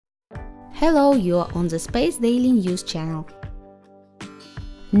Hello, you are on the Space Daily News channel.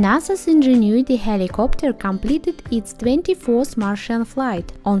 NASA's Ingenuity helicopter completed its 24th Martian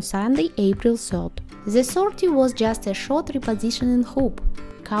flight on Sunday, April 3rd. The sortie was just a short repositioning hoop,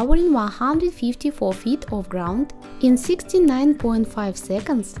 covering 154 feet of ground in 69.5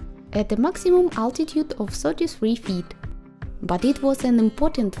 seconds at a maximum altitude of 33 feet. But it was an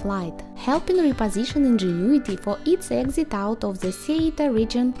important flight, helping reposition Ingenuity for its exit out of the Séítah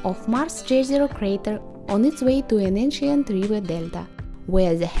region of Mars Jezero Crater on its way to an ancient river delta,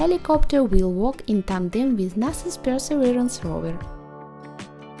 where the helicopter will walk in tandem with NASA's Perseverance rover.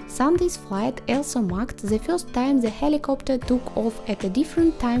 Sunday's flight also marked the first time the helicopter took off at a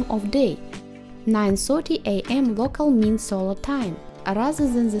different time of day, 9:30 a.m. local mean solar time, rather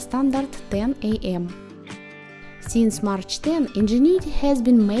than the standard 10 a.m. Since March 10, Ingenuity has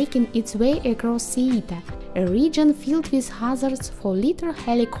been making its way across Séítah, a region filled with hazards for litter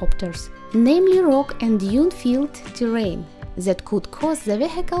helicopters, namely rock and dune-filled terrain that could cause the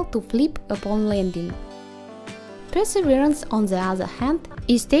vehicle to flip upon landing. Perseverance, on the other hand,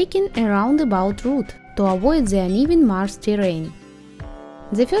 is taking a roundabout route to avoid the uneven Mars terrain.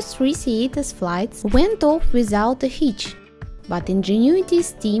 The first three Séítah's flights went off without a hitch, but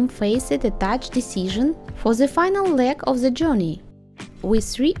Ingenuity's team faced a tough decision for the final leg of the journey, with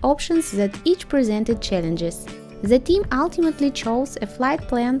three options that each presented challenges. The team ultimately chose a flight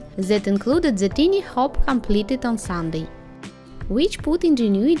plan that included the teeny hop completed on Sunday, which put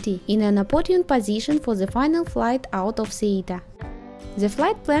Ingenuity in an opportune position for the final flight out of Séítah. The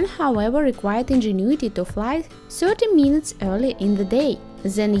flight plan, however, required Ingenuity to fly 30 minutes earlier in the day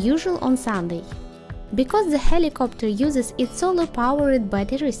than usual on Sunday. Because the helicopter uses its solar-powered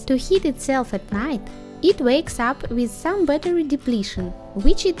batteries to heat itself at night, it wakes up with some battery depletion,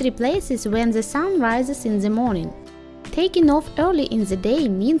 which it replaces when the sun rises in the morning. Taking off early in the day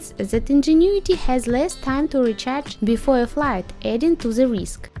means that Ingenuity has less time to recharge before a flight, adding to the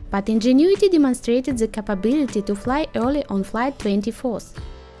risk. But Ingenuity demonstrated the capability to fly early on flight 24th.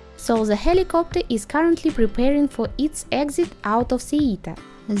 So the helicopter is currently preparing for its exit out of Séítah.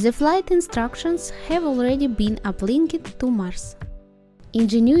 The flight instructions have already been uplinked to Mars.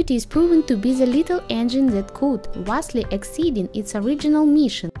 Ingenuity is proven to be the little engine that could, vastly exceeding its original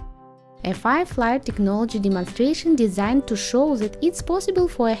mission. A 5-flight technology demonstration designed to show that it's possible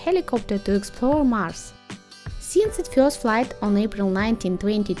for a helicopter to explore Mars. Since its first flight on April 19,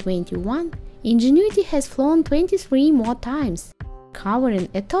 2021, Ingenuity has flown 23 more times, covering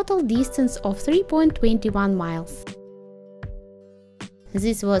a total distance of 3.21 miles.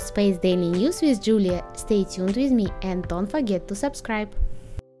 This was Space Daily News with Julia. Stay tuned with me and don't forget to subscribe.